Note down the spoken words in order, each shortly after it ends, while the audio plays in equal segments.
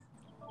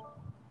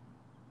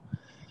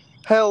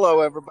Hello,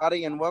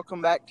 everybody, and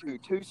welcome back to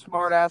Two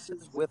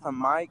Smartasses with a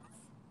Mic.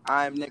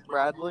 I'm Nick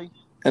Bradley.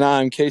 And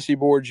I'm Casey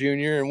Board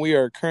Jr., and we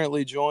are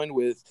currently joined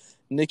with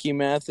Nikki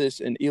Mathis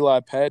and Eli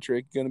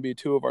Patrick, going to be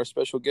two of our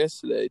special guests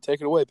today. Take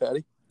it away,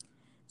 Patty.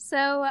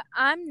 So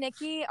I'm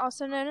Nikki,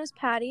 also known as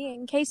Patty,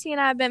 and Casey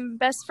and I have been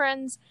best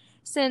friends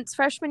since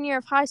freshman year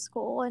of high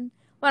school. And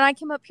when I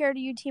came up here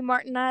to UT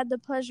Martin, I had the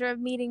pleasure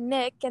of meeting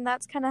Nick, and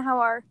that's kind of how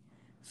our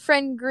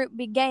friend group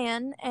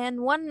began.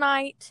 And one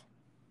night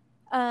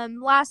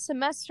last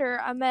semester,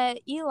 I met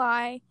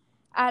Eli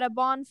at a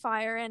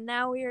bonfire, and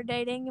now we are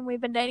dating, and we've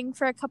been dating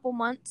for a couple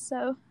months,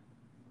 so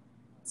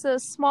it's a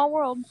small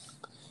world.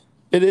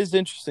 It is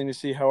interesting to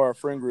see how our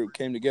friend group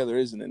came together,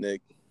 isn't it,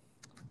 Nick?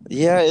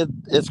 Yeah,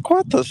 it's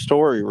quite the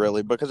story,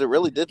 really, because it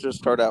really did just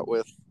start out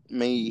with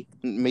me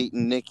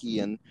meeting Nikki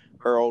and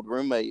her old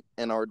roommate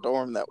in our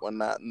dorm that one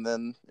night, and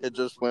then it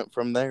just went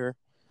from there.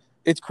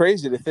 It's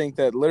crazy to think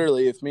that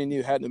literally if me and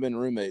you hadn't have been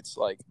roommates,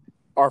 like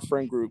our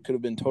friend group could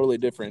have been totally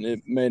different.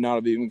 It may not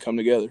have even come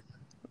together.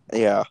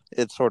 Yeah,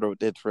 it's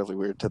really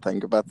weird to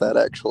think about that,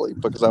 actually,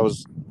 because I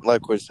was,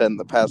 like we said in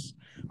the past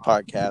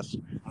podcast,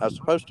 I was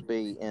supposed to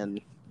be in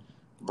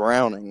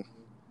Browning.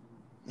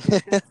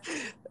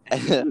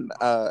 And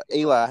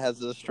Eli has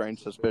this strange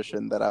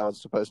suspicion that I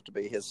was supposed to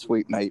be his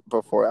sweet mate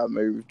before I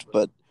moved.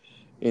 But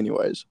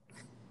anyways.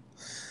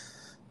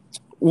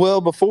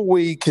 Well, before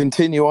we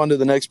continue on to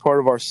the next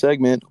part of our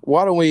segment,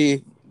 why don't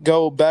we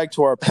go back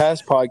to our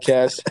past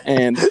podcast?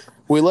 And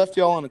we left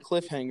y'all on a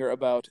cliffhanger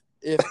about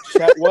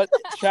what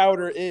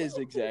chowder is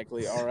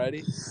exactly,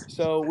 alrighty?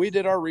 So we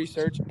did our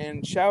research,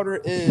 and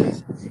chowder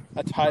is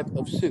a type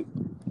of soup.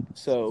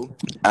 So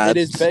it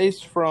is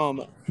based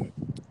from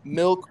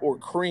milk or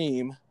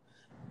cream,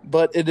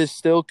 but it is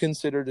still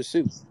considered a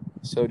soup.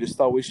 So just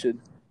thought we should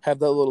have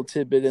that little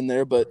tidbit in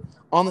there. But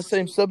on the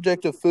same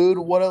subject of food,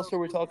 what else are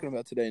we talking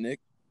about today, Nick?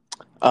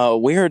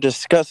 We are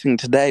discussing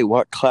today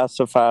what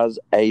classifies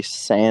a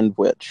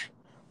sandwich.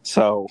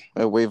 So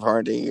we've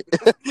already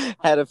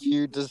had a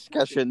few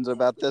discussions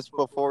about this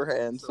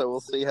beforehand, so we'll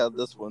see how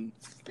this one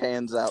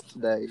pans out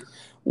today.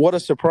 What a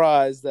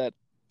surprise that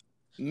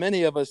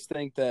many of us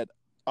think that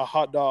a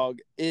hot dog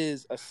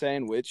is a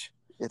sandwich.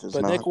 It is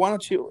but not. Nick,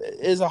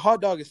 is a hot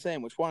dog a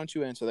sandwich? Why don't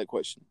you answer that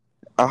question?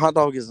 A hot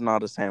dog is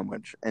not a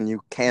sandwich, and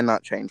you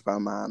cannot change my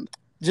mind.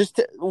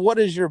 What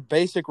is your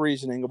basic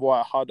reasoning of why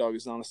a hot dog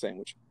is not a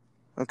sandwich?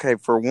 Okay,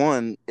 for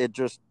one, it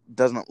just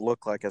doesn't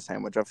look like a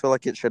sandwich. I feel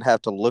like it should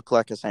have to look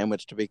like a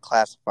sandwich to be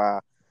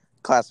classified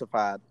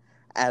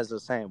as a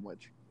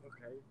sandwich.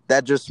 Okay.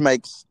 That just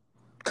makes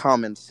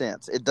common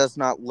sense. It does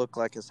not look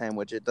like a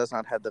sandwich. It does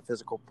not have the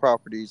physical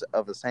properties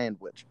of a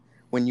sandwich.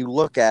 When you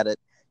look at it,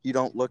 you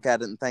don't look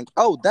at it and think,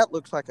 oh, that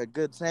looks like a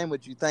good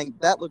sandwich. You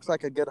think, that looks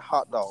like a good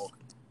hot dog.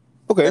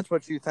 Okay. That's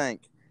what you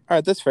think. All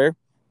right, that's fair.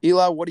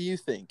 Eli, what do you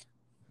think?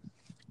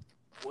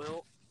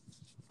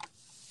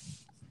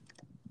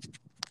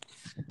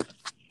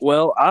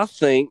 Well, I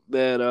think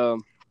that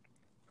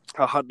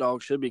a hot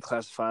dog should be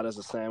classified as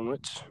a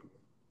sandwich.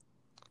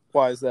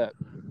 Why is that?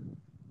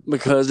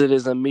 Because it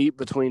is a meat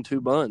between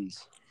two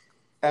buns.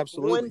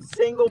 Absolutely. One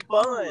single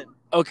bun.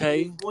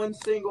 Okay. One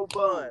single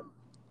bun.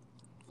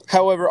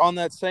 However, on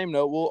that same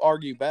note, we'll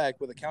argue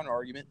back with a counter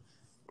argument.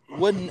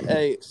 Wouldn't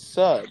a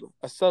sub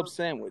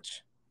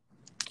sandwich,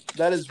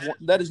 that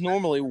is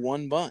normally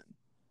one bun.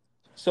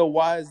 So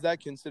why is that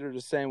considered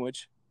a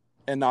sandwich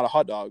and not a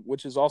hot dog,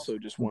 which is also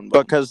just one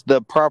bun? Because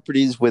the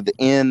properties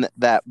within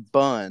that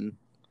bun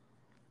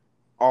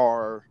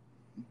are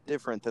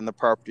different than the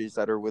properties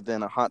that are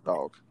within a hot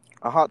dog.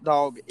 A hot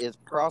dog is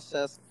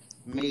processed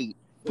meat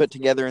put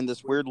together in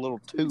this weird little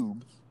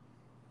tube,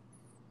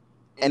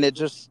 and it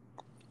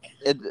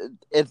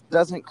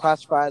doesn't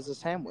classify as a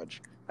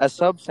sandwich. A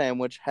sub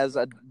sandwich has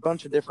a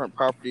bunch of different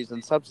properties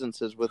and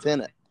substances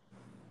within it.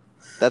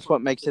 That's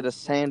what makes it a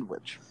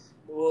sandwich.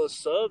 Well, a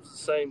sub's the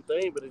same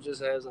thing, but it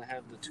just doesn't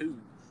have the tube.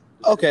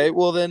 Okay,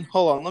 well then,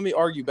 hold on. Let me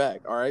argue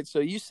back, all right? So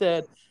you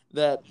said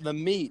that the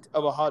meat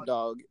of a hot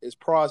dog is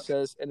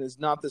processed and is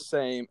not the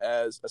same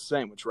as a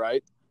sandwich,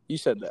 right? You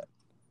said that.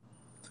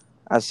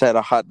 I said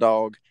a hot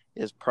dog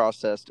is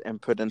processed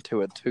and put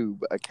into a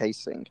tube, a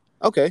casing.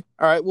 Okay,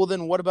 all right. Well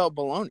then, what about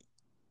bologna?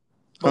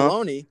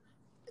 Bologna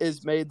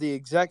is made the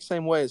exact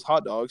same way as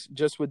hot dogs,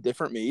 just with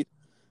different meat,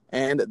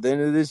 and then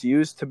it is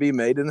used to be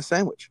made in a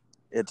sandwich.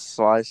 It's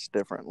sliced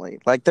differently.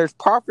 Like, there's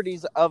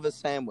properties of a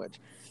sandwich.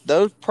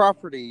 Those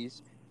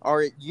properties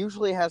are, it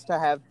usually has to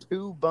have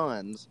two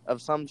buns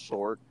of some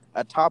sort,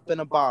 a top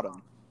and a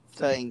bottom,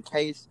 to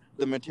encase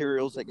the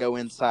materials that go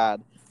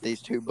inside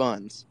these two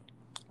buns.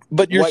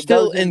 But you're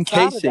still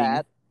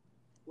encasing.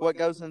 What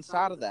goes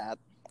inside of that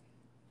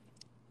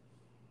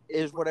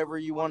is whatever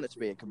you want it to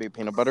be. It could be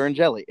peanut butter and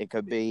jelly. It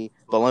could be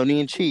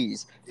bologna and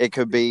cheese. It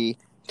could be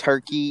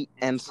turkey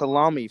and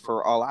salami,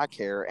 for all I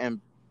care,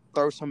 and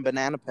throw some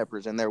banana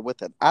peppers in there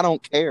with it. I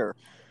don't care.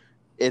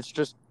 It's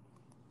just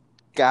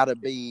got to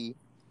be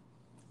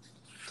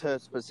to a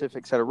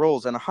specific set of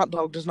rules, and a hot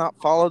dog does not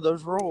follow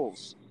those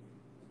rules.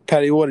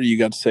 Patty, what do you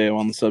got to say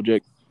on the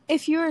subject?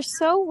 If you are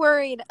so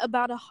worried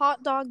about a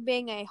hot dog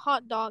being a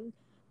hot dog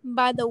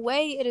by the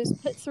way it is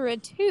put through a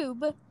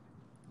tube,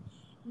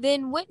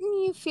 then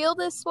wouldn't you feel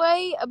this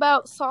way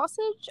about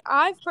sausage?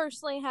 I've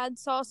personally had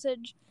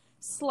sausage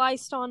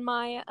sliced on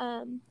my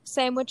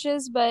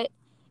sandwiches, but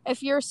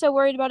if you're so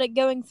worried about it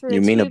going through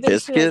You a mean a tube into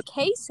a biscuit?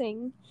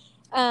 casing,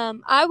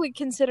 I would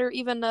consider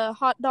even a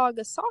hot dog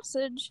a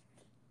sausage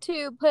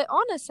to put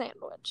on a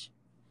sandwich.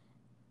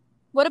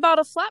 What about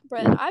a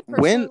flatbread? I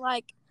personally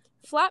like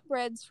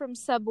flatbreads from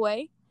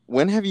Subway.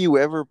 When have you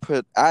ever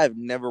I have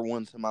never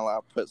once in my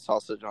life put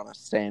sausage on a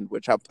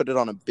sandwich. I put it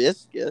on a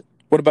biscuit.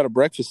 What about a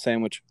breakfast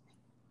sandwich?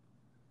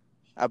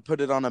 I put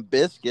it on a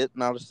biscuit,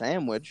 not a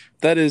sandwich.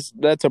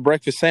 That's a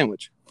breakfast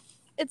sandwich.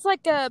 It's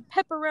like a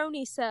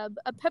pepperoni sub.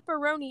 A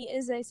pepperoni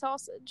is a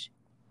sausage.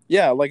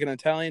 Yeah, like an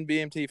Italian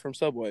BMT from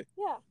Subway.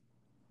 Yeah.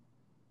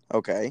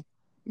 Okay.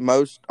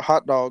 Most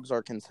hot dogs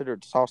are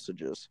considered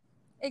sausages.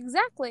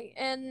 Exactly.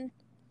 And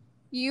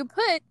you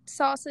put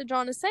sausage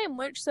on a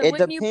sandwich, so It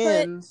wouldn't you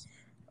depends.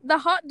 put the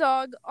hot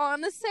dog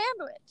on a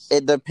sandwich?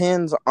 It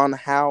depends on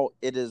how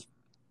it is,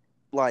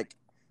 like,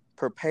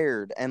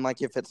 prepared. And,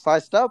 like, if it's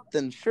sliced up,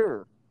 then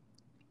sure.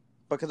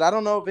 Because I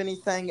don't know of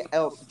anything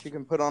else that you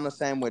can put on a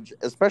sandwich,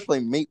 especially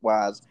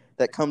meat-wise,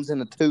 that comes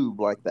in a tube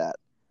like that.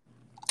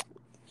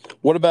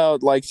 What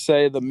about, like,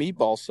 say, the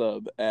meatball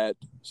sub at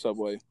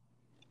Subway?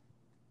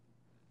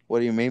 What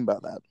do you mean by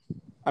that?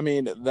 I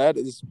mean, that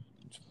is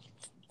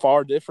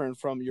far different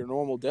from your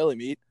normal deli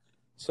meat.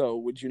 So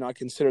would you not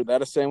consider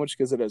that a sandwich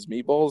because it has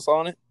meatballs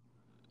on it?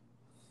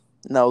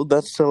 No,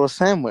 that's still a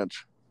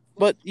sandwich.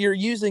 But you're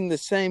using the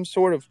same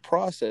sort of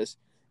process,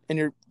 and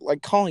you're,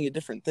 like, calling it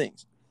different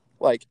things.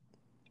 Like,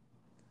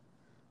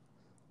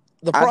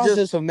 the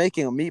process of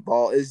making a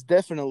meatball is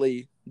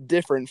definitely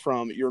different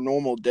from your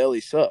normal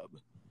deli sub.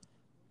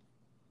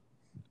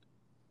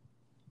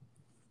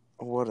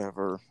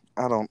 Whatever.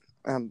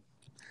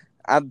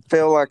 I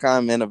feel like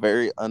I'm in a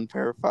very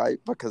unfair fight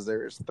because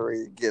there's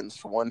 3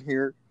 against 1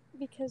 here.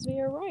 Because we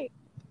are right.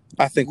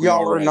 I think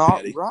y'all are right, not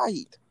Patty.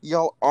 right.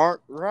 Y'all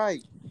aren't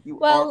right. You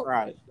Well, aren't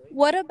right.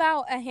 What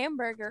about a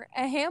hamburger?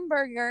 A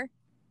hamburger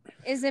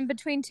is in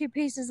between 2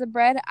 pieces of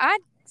bread. I'd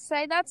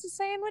say that's a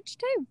sandwich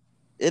too.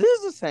 It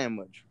is a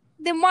sandwich.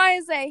 Then why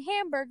is a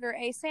hamburger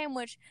a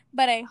sandwich,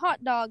 but a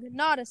hot dog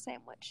not a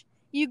sandwich?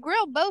 You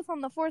grill both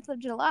on the 4th of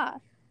July.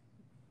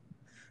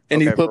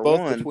 And you Okay, put for both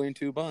one, between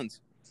 2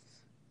 buns.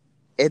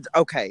 It's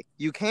okay.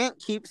 You can't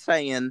keep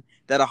saying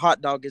that a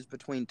hot dog is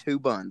between 2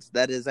 buns.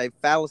 That is a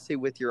fallacy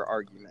with your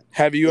argument.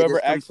 Have you It ever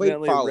is complete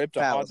accidentally ripped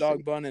a hot fallacy.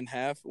 dog bun in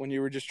half when you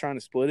were just trying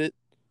to split it?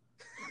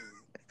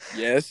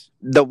 Yes.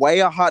 The way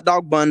a hot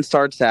dog bun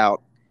starts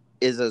out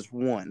is as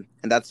one,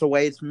 and that's the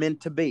way it's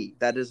meant to be.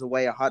 That is the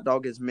way a hot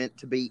dog is meant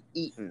to be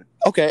eaten.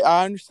 Okay,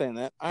 I understand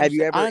that. Have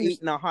you ever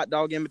eaten a hot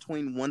dog in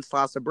between 1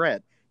 slice of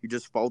bread? You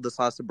just fold the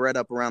slice of bread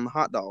up around the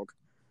hot dog.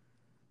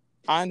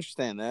 I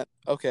understand that.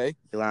 Okay.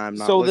 I'm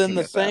not So then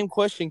the at same that.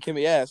 question can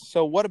be asked.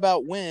 So what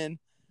about when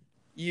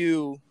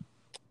you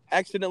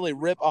accidentally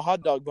rip a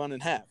hot dog bun in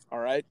half, all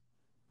right?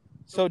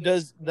 So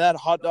does that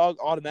hot dog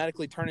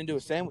automatically turn into a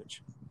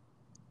sandwich?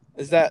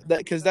 Is that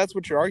because that's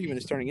what your argument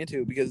is turning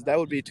into, because that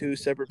would be 2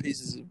 separate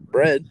pieces of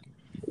bread.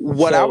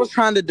 What I was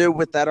trying to do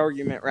with that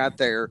argument right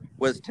there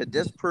was to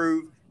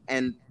disprove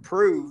and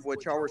prove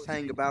what y'all were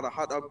saying about a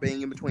hot dog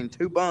being in between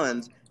 2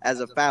 buns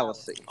as a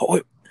fallacy.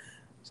 Oh,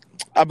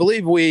 I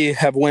believe we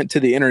have went to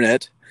the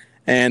internet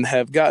and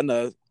have gotten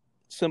a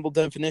simple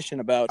definition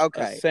about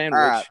a sandwich.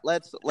 All right,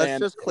 let's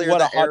just clear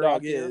what a the hot air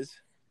dog here. is.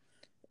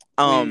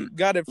 We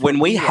got it from when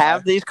we Eli.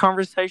 have these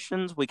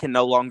conversations, we can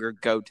no longer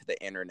go to the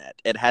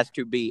internet. It has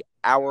to be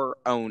our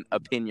own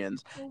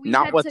opinions,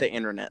 not what the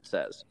internet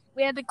says.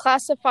 We had to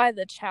classify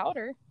the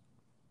chowder.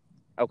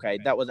 Okay,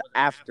 that was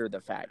after the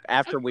fact,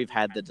 after we've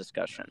had the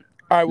discussion.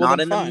 All right, well, not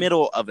then in fine. the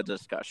middle of a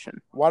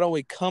discussion. Why don't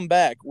we come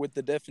back with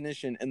the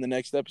definition in the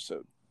next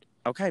episode?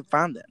 Okay,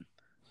 fine then.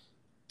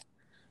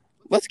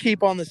 Let's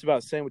keep on this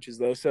about sandwiches,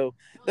 though. So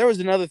there was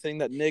another thing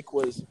that Nick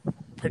was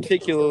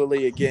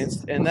particularly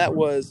against, and that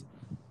was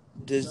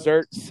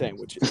dessert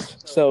sandwiches.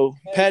 So,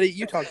 Patty,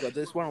 you talked about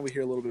this. Why don't we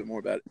hear a little bit more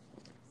about it?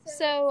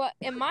 So,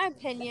 in my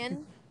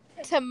opinion,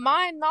 to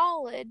my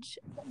knowledge,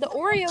 the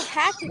Oreo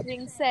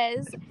packaging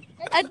says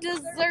a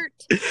dessert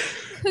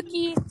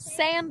cookie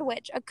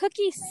sandwich. A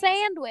cookie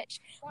sandwich.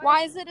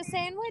 Why is it a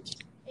sandwich?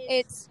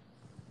 It's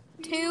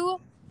 2,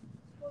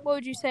 what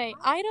would you say,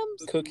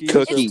 items? Cookies.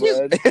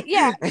 Bread.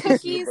 Yeah,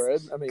 cookies.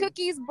 bread.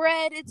 Cookies,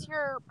 bread, it's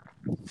your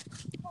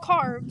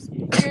carbs.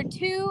 Your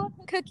 2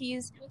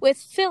 cookies with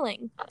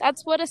filling.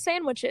 That's what a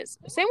sandwich is.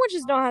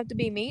 Sandwiches don't have to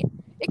be meat.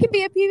 It can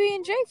be a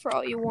PB&J for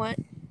all you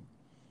want.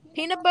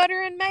 Peanut butter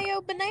and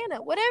mayo,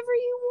 banana, whatever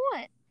you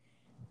want.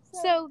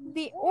 So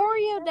the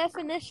Oreo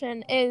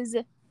definition is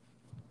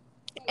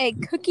a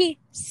cookie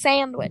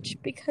sandwich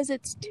because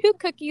it's 2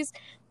 cookies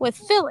with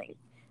filling.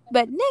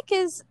 But Nick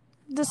is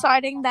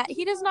deciding that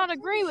he does not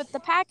agree with the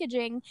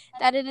packaging,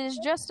 that it is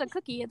just a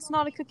cookie. It's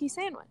not a cookie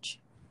sandwich.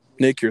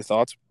 Nick, your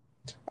thoughts?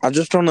 I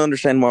just don't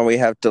understand why we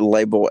have to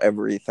label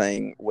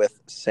everything with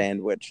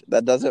sandwich.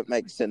 That doesn't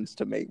make sense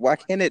to me. Why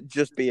can't it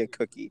just be a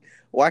cookie?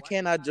 Why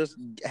can't I just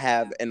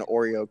have an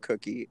Oreo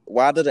cookie?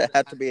 Why does it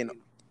have to be an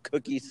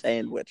cookie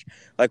sandwich?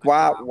 Like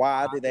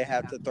why do they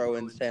have to throw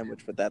in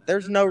sandwich with that?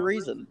 There's no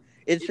reason.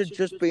 It should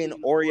just be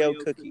an Oreo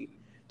cookie.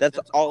 That's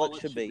all it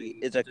should be,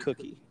 is a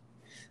cookie.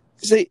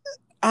 See,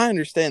 I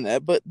understand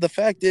that, but the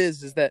fact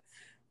is that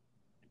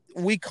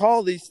we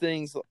call these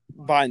things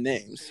by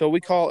names. So we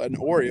call an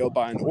Oreo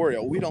by an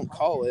Oreo. We don't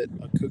call it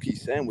a cookie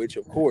sandwich,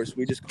 of course.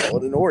 We just call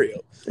it an Oreo.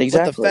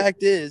 Exactly. But the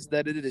fact is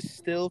that it is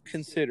still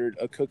considered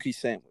a cookie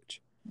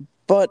sandwich.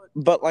 But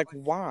like,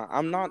 why?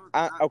 I'm not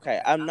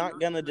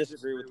gonna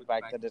disagree with the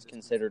fact that it's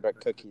considered a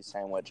cookie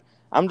sandwich.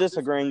 I'm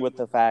disagreeing with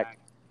the fact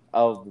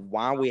of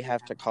why we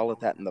have to call it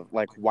that, and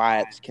why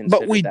it's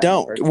considered. But we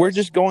don't. We're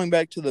just going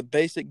back to the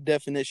basic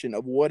definition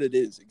of what it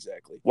is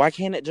exactly. Why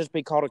can't it just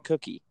be called a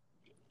cookie?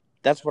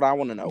 That's what I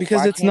want to know.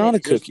 Because it's not a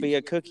cookie. Just be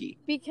a cookie.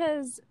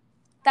 Because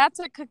that's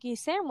a cookie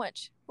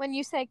sandwich. When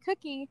you say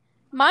cookie,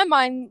 my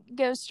mind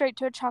goes straight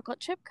to a chocolate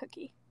chip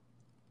cookie.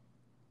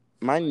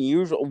 Mine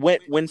usually,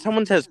 when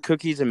someone says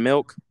cookies and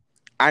milk,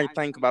 I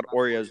think about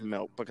Oreos and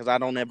milk, because I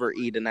don't ever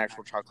eat an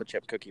actual chocolate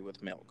chip cookie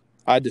with milk.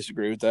 I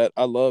disagree with that.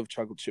 I love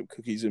chocolate chip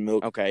cookies and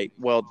milk. Okay,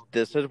 well,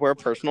 this is where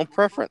personal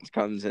preference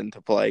comes into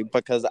play,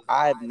 because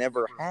I've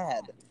never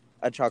had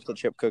a chocolate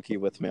chip cookie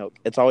with milk.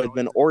 It's always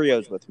been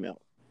Oreos with milk.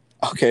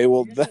 Okay,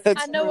 well,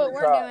 that's... I know what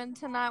we're doing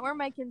tonight. We're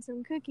making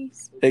some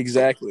cookies.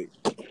 Exactly.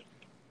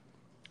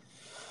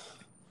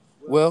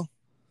 Well,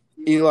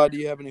 Eli, do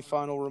you have any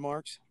final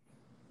remarks?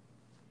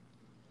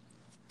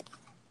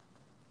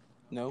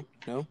 No?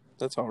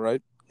 That's all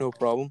right. No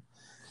problem.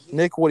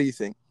 Nick, what do you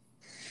think?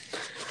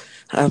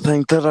 I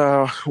think that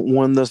I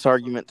won this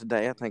argument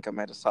today. I think I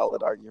made a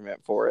solid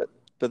argument for it.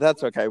 But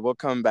that's okay. We'll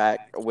come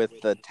back with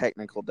the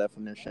technical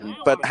definition.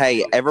 But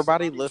hey,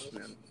 everybody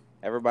listening,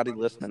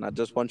 I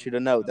just want you to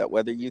know that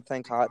whether you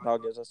think hot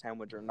dog is a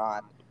sandwich or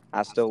not,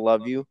 I still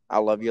love you. I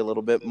love you a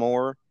little bit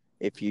more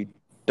if you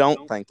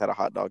don't think that a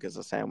hot dog is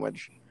a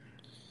sandwich.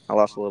 I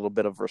lost a little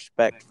bit of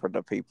respect for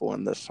the people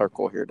in this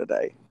circle here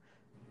today.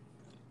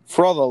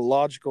 For all the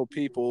logical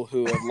people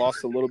who have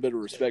lost a little bit of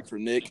respect for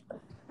Nick,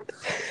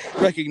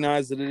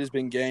 recognize that it has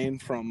been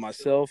gained from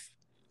myself,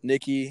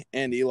 Nikki,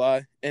 and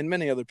Eli, and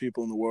many other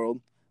people in the world,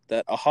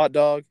 that a hot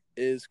dog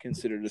is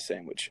considered a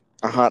sandwich.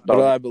 A hot dog.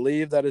 But I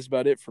believe that is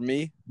about it for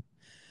me.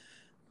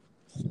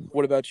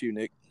 What about you,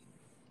 Nick?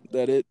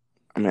 That it?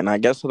 I mean, I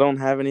guess I don't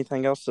have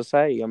anything else to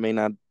say. I mean,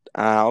 I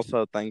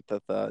also think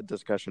that the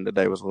discussion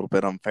today was a little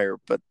bit unfair,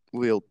 but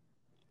we'll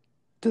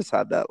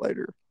decide that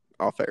later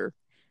off air.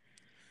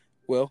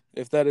 Well,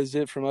 if that is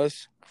it from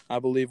us, I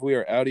believe we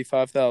are Audi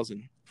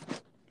 5000.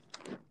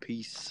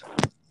 Peace.